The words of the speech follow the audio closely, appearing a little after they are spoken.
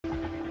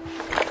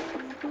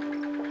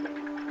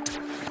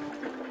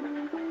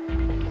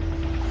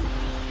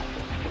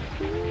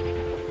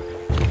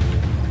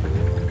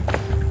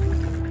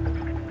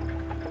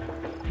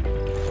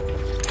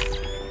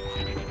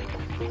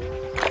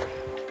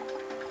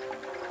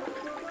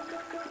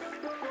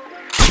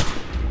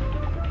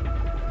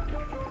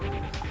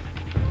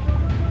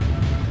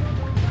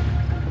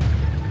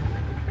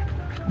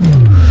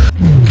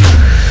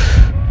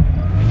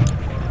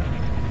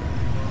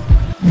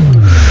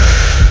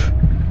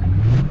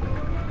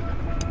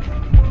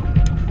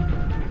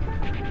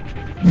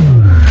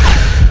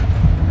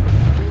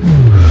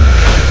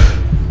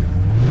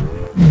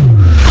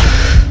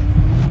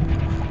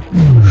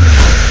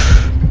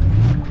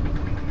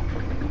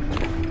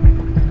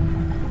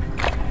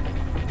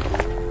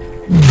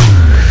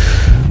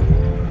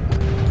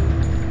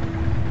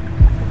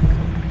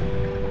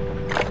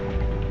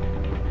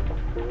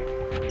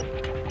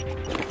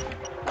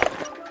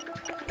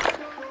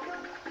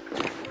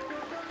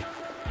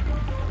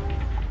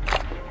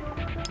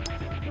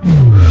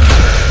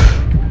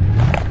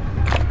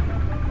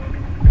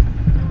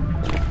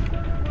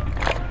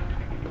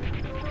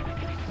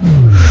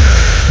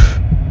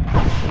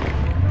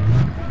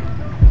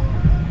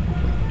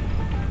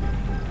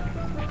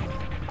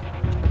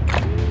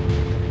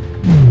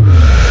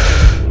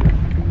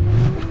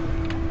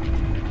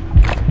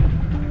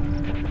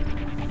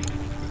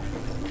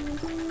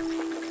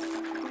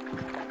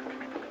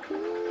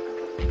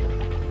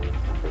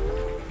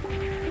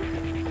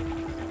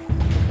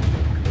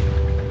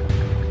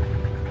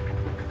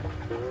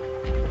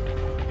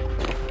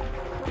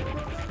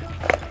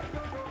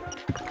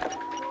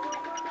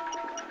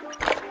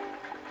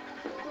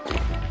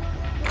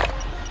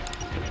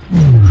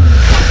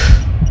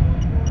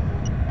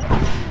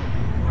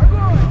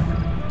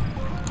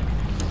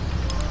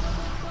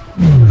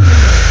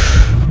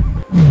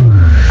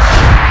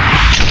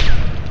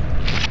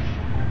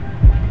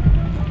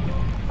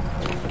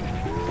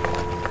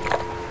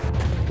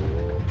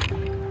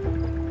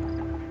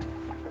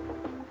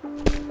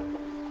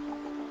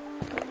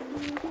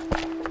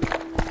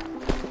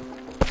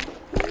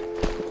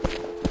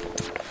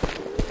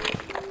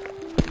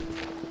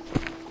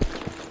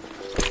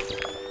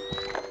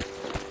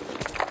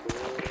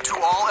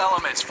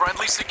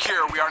relatively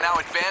secure. We are now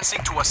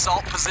advancing to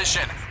assault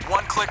position.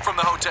 One click from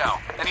the hotel.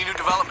 Any new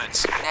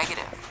developments?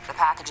 Negative. The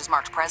package is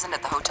marked present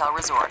at the hotel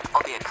resort,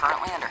 albeit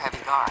currently under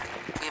heavy guard.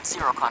 We have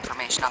zero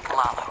confirmation on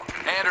Kalalo.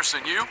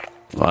 Anderson, you?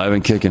 Live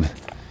and kicking.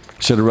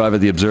 Should arrive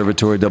at the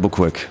observatory double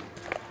quick.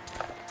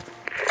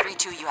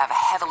 3-2, you have a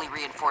heavily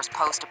reinforced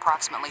post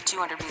approximately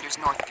 200 meters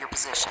north of your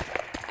position.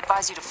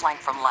 Advise you to flank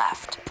from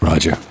left.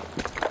 Roger.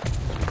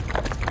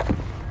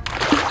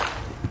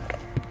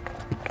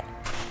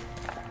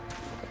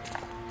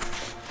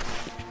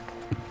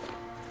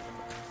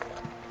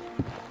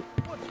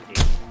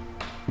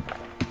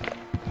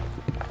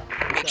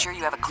 Make sure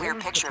you have a clear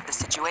picture of the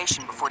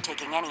situation before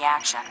taking any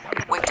action.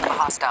 Wait till the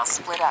hostiles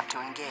split up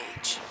to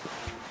engage.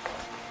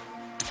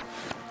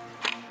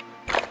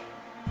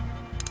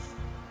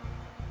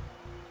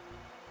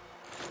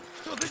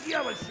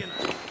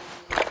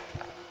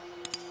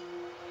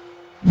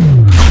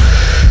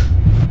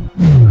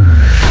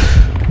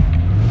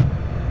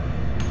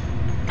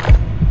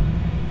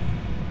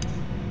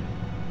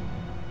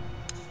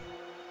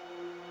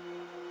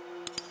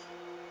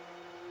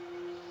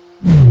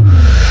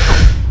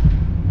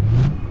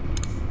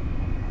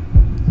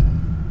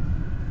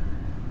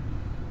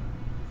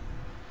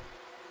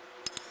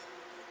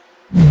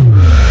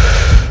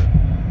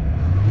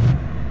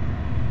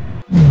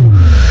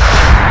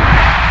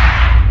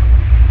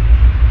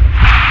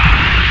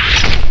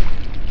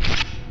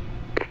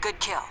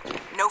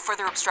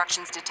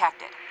 Obstructions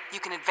detected. You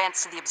can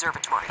advance to the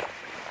observatory.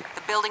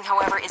 The building,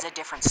 however, is a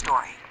different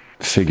story.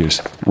 Figures.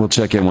 We'll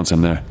check in once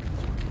I'm there.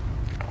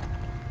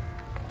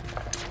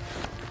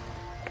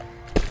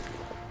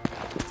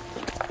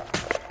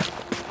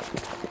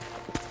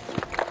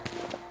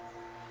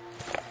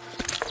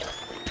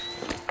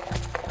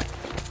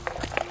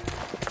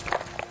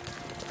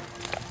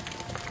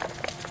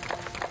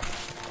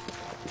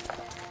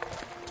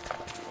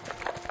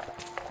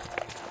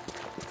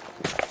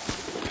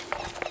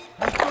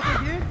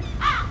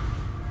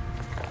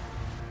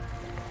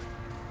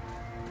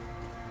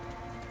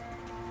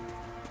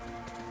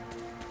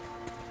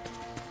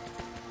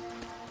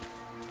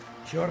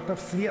 Чертов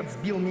свет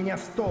сбил меня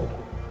с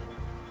толку.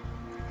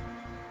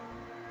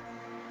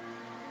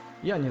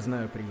 Я не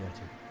знаю,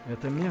 приятель.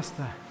 Это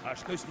место... А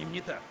что с ним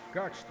не так?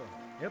 Как что?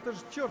 Это же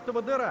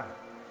чертова дыра.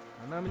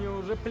 Она мне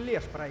уже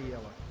плешь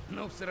проела.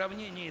 Ну, в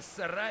сравнении с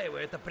Сараево,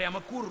 это прямо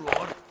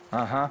курорт.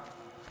 Ага.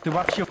 Ты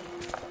вообще...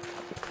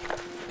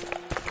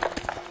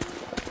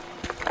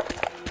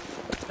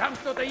 Там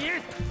кто-то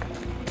есть?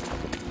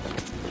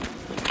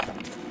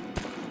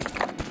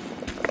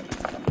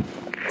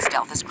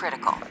 Stealth is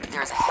critical.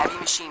 There is a heavy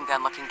machine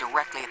gun looking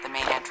directly at the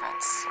main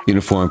entrance.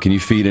 Uniform, can you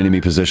feed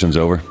enemy positions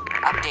over?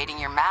 Updating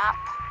your map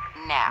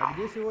now.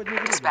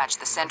 Dispatch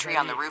the sentry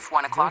on the roof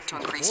 1 o'clock to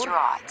increase your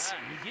odds.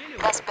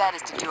 Best bet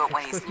is to do it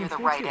when he's near the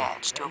right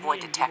edge to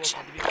avoid detection.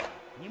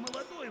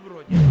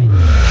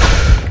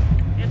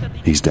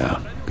 He's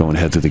down. Going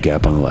head through the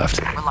gap on the left.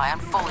 Rely on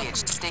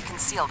foliage to stay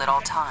concealed at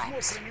all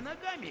times.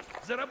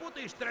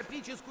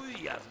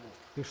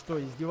 Ты что,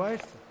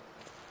 издеваешься?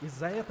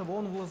 Из-за этого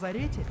он в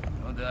лазарете?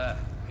 Ну да,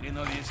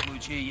 хреновее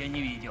случая я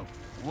не видел.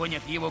 Вонь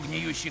от его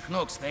гниющих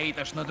ног стоит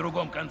аж на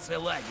другом конце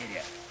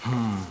лагеря.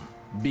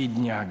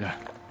 Бедняга.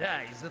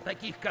 Да, из-за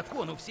таких, как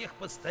он, у всех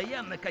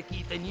постоянно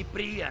какие-то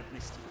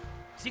неприятности.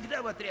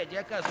 Всегда в отряде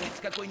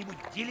оказывается какой-нибудь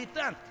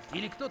дилетант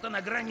или кто-то на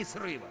грани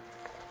срыва.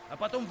 А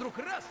потом вдруг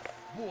раз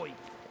 — бой.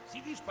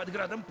 Сидишь под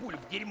градом пуль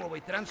в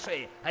дерьмовой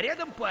траншее, а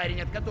рядом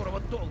парень, от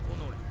которого толку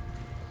ноль.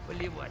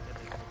 Плевать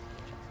от этого.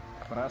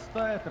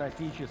 Простая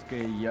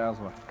тропическая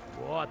язва.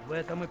 Вот, в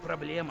этом и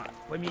проблема.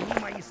 Помяни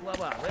мои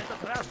слова, в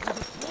этот раз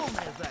будет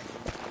полная задница.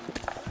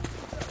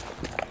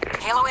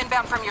 Halo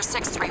inbound from your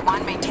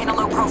 631. Maintain a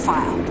low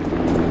profile.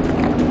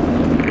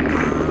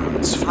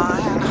 Birds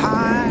flying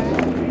high.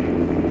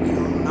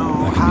 You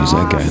know I can use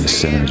that guy in the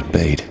center as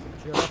bait.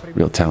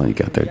 Real talent you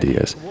got there,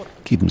 Diaz.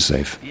 Keep him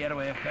safe.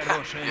 Первая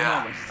хорошая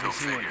Yeah, новость go за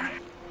сегодня.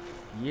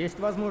 figure. Есть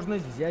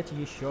возможность взять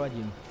еще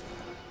один.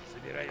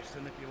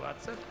 Собираешься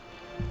напиваться?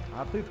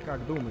 А ты-то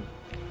как думаешь?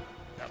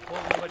 До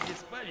полного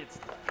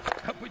беспамятства?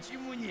 А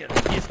почему нет,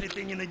 если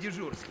ты не на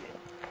дежурстве?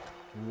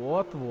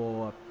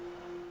 Вот-вот.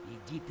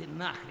 Иди ты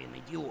нахрен,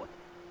 идиот.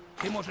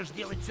 Ты можешь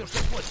делать все, что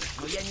хочешь,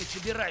 но я не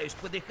собираюсь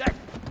подыхать.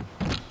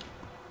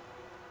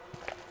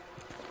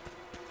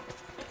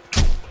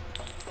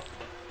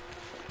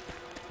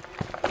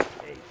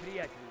 Эй,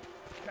 приятель,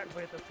 как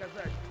бы это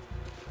сказать?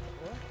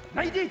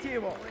 Найдите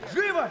его!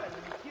 Живо!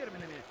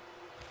 Терминами.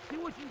 Ты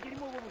очень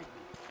дерьмово выглядишь.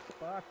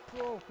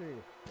 Пошел ты!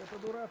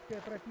 Это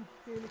дурацкая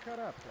тропическая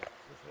лихорадка.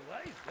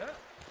 Посылаешь, да?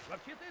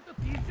 Вообще-то это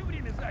ты все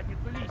время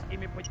задницу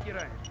листьями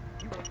подтираешь.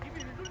 И вот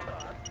тебе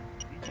результат.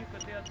 Иди-ка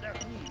ты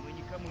отдохни, мы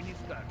никому не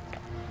скажем.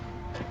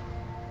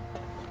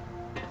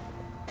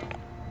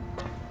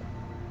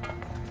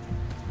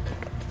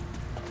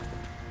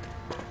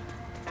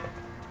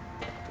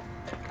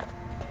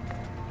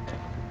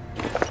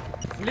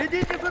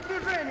 Следите за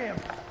движением!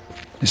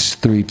 This is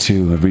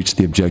 3-2. I've reached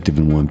the objective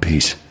in one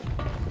piece.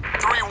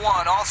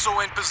 3-1, also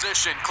in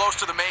position, close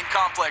to the main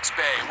complex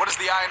bay. What does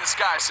the eye in the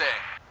sky say?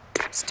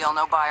 Still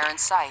no buyer in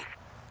sight.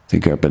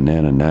 Think our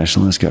banana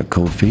nationalist got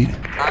cold feet?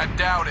 I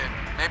doubt it.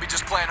 Maybe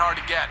just playing hard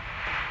to get.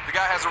 The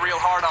guy has a real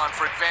hard-on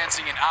for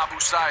advancing in Abu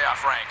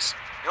Sayyaf ranks.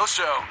 He'll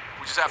show.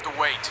 We just have to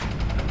wait.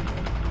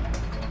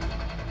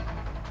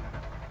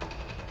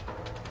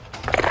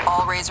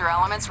 All Razor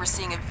elements, we're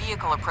seeing a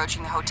vehicle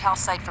approaching the hotel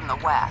site from the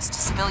west.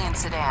 Civilian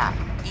sedan.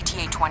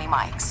 ETA 20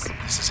 mics.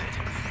 This is it.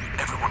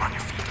 Everyone on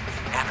your feet.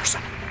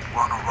 Anderson,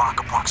 we're on a rock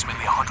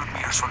approximately 100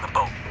 meters from the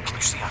boat. Can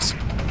you see us?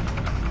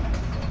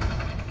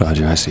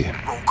 Roger, I see you.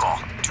 Roll call.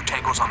 2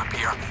 tangos on the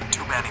pier,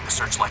 2 manning the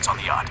searchlights on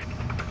the yacht.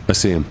 I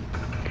see him.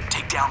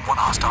 Take down 1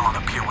 hostile on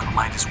the pier when the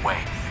light is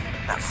away.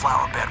 That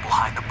flower bed will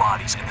hide the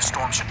bodies, and the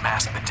storm should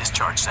mask the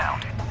discharge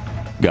sound.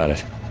 Got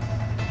it.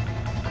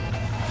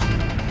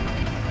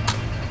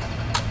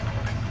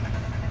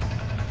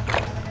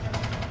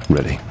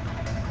 Ready.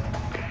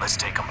 Let's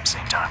take them at the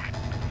same time.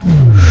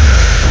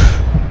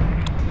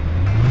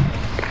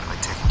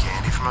 Like taking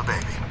candy from a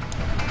baby.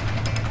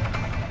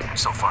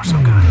 So far, so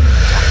good.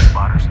 Tapping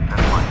spotters.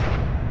 That's one.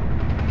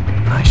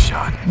 Nice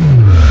shot.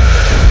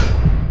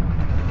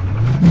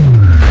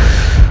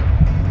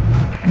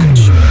 Good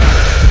shoot.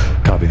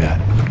 Copy that.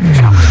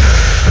 Shot was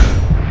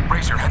good.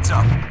 Razor, heads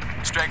up.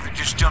 Straggler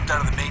just jumped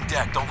out of the main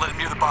deck. Don't let him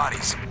near the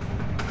bodies.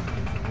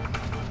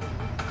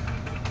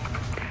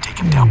 Take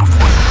him down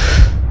before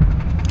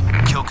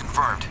him. Kill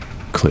confirmed.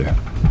 Clear.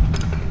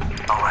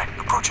 All right,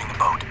 approaching the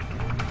boat.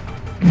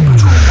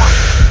 Patrol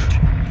 1.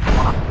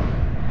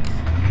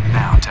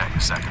 Now tag the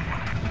second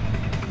one.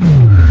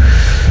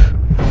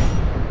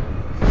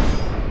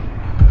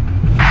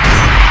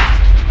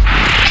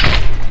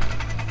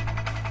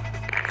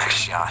 Nice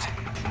shot.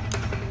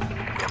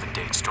 We have a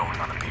date strolling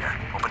on the pier.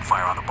 Open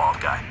fire on the bald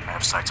guy. I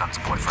have sights on his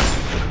boyfriend.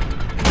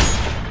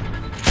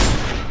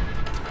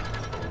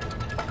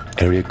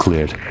 Area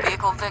cleared.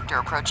 Vehicle Victor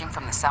approaching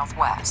from the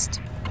southwest.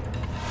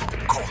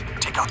 Cole,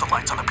 take out the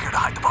lights on the pier to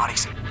hide the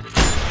bodies.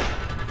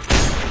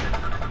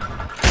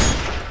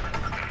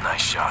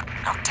 Nice shot.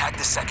 Now tag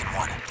the second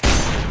one.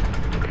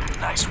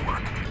 Nice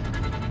work.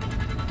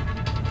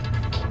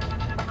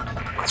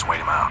 Let's wait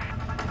him out.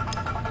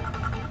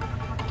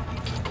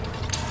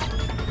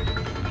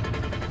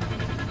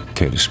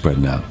 Okay, just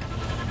spreading out.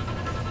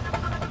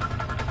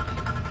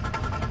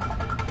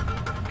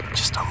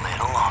 Just a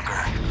little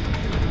longer.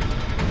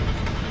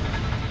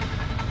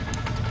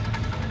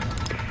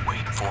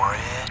 Wait for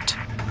it.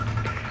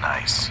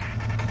 Nice.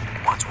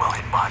 One's well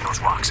hidden behind those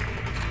rocks. You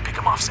can pick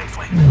him off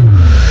safely.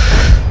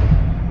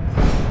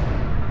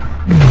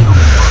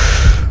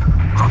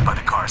 Drop by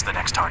the car is the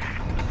next target.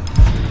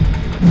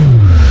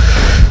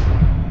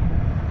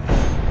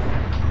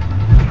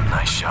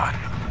 Nice shot.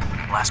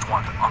 Last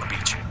one on the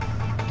beach.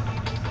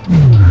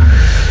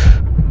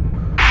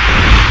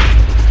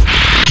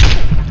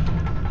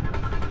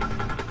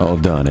 All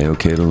done.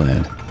 A-OK to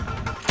land.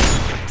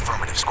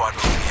 Affirmative, squad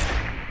moving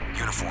in.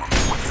 Uniform.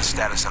 What's the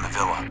status on the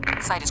villa?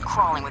 Site is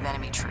crawling with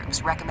enemy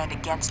troops. Recommend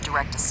against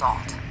direct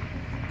assault.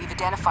 We've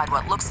identified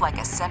what looks like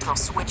a central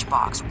switch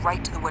box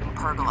right to the wooden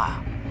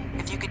pergola.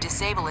 If you could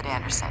disable it,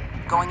 Anderson,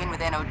 going in with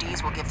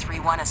NODs will give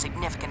 3-1 a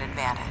significant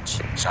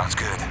advantage. Sounds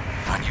good.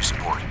 On you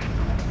support.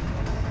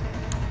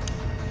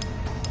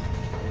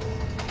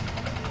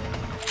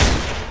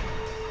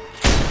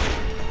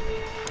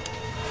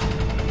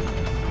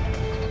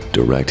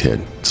 Direct hit.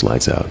 It's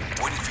lights out.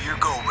 Waiting for your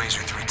go,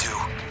 Razor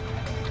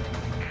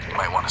 3-2. You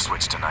might want to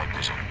switch to night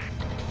vision.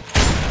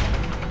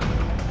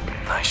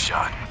 Nice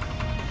shot.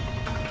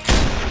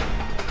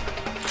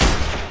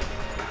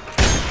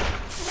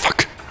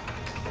 Fuck.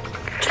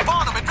 Keep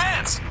on them,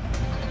 advance!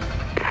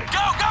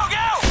 Go, go, go!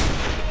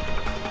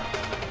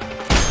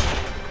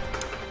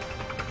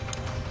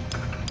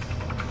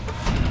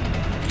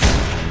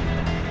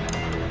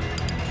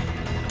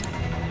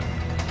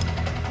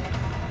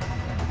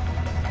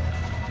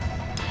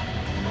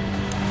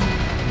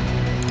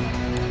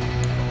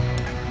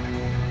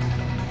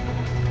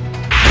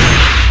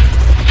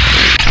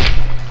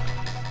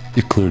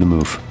 You're clear to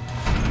move.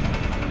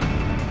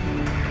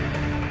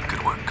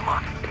 Good work, come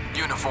on.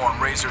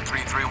 Uniform, Razor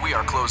 3-3, we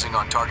are closing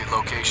on target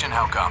location.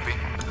 How copy?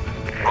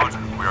 Roger,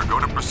 we are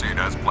going to proceed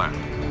as planned.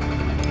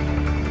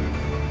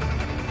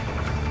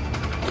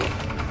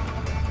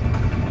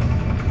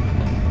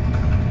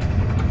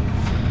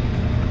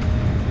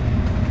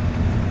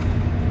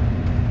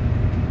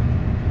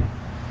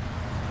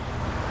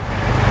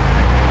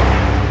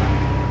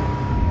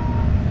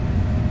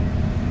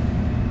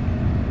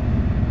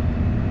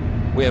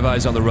 We have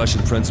eyes on the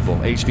Russian principal.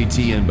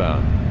 HVT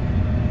inbound.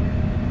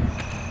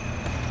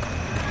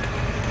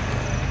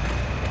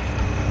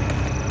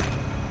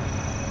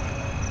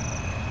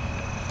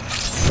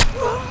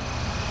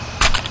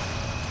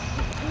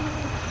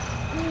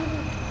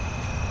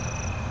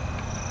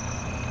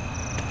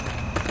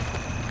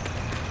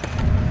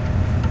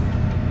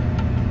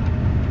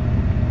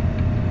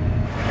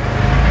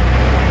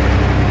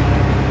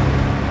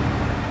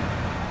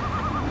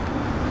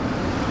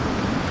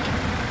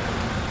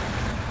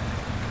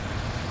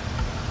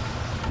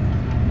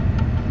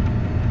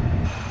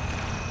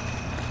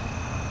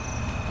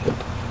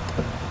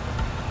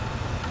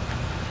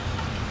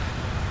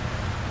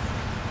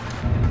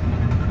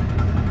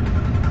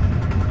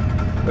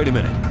 Wait a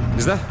minute.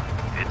 Is that...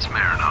 It's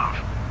Marinov.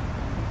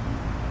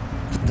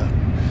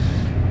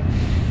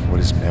 What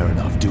is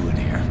Marinov doing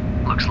here?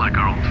 Looks like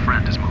our old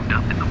friend has moved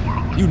up in the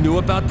world. You knew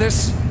about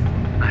this?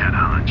 I had a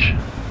hunch.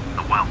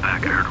 A while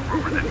back, I heard a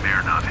rumor that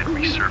Marinov had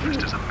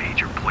resurfaced as a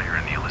major player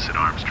in the illicit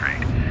arms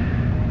trade.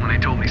 When they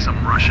told me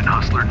some Russian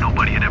hustler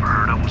nobody had ever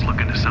heard of was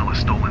looking to sell a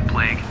stolen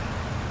plague,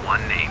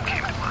 one name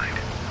came to mind.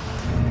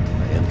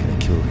 I am gonna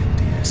kill him,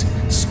 Diaz.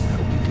 So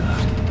help me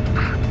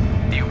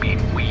God. You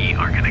mean we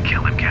are gonna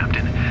kill him,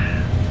 Captain?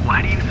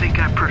 Why do you think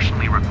I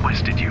personally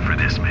requested you for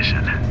this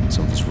mission?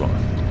 Something's wrong.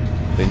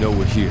 They know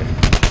we're here.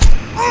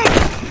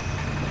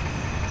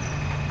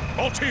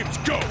 All teams,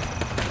 go!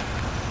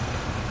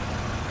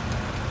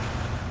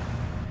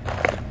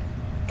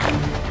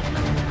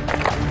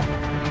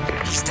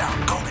 He's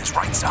down. Gomez,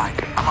 right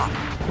side. I'm up.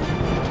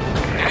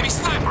 Enemy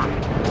sniper!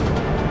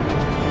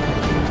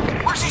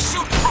 Where's he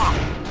shooting from?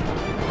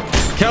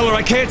 Keller,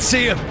 I can't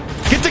see him.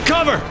 Get to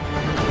cover!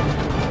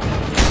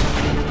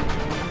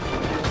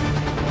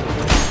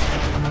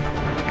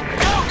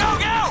 Go, go,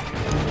 go!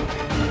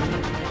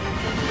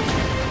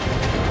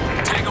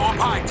 Tango up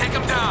high. Take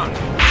him down.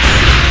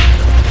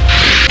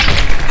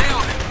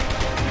 Nailed it.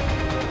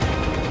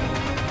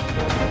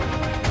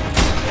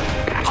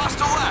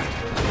 Hostile left.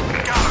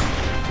 Got him.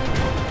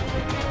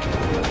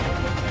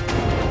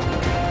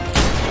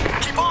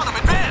 Keep on him.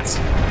 Advance.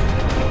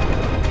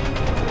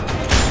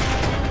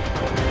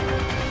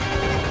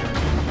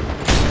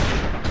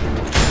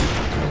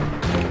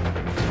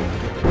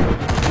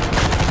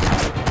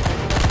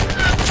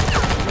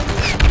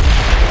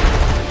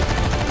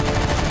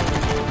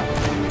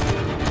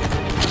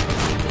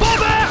 Fall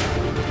back!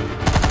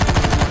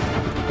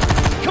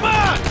 Come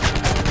on!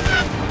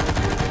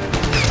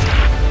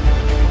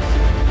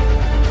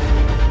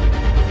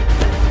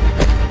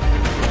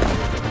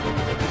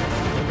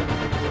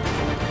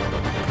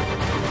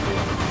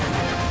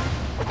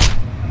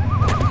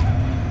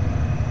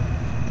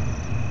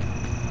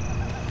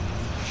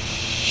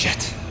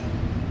 Shit.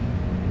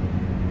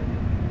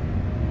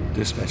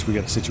 Dispatch, we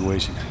got a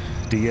situation.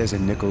 Diaz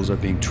and Nichols are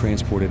being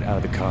transported out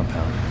of the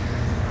compound.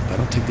 If I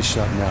don't take the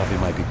shot now, they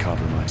might be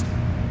compromised.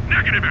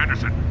 Negative,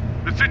 Anderson.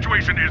 The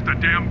situation is the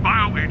damn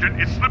bio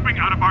agent is slipping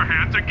out of our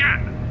hands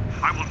again.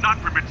 I will not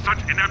permit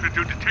such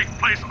ineptitude to take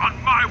place on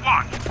my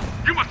watch.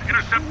 You must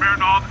intercept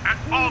Marinov at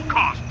all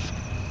costs.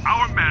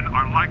 Our men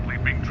are likely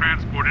being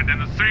transported in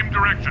the same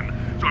direction,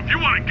 so if you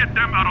want to get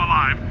them out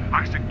alive,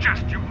 I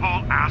suggest you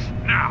haul ass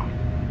now.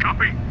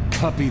 Copy?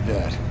 Copy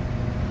that,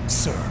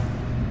 sir.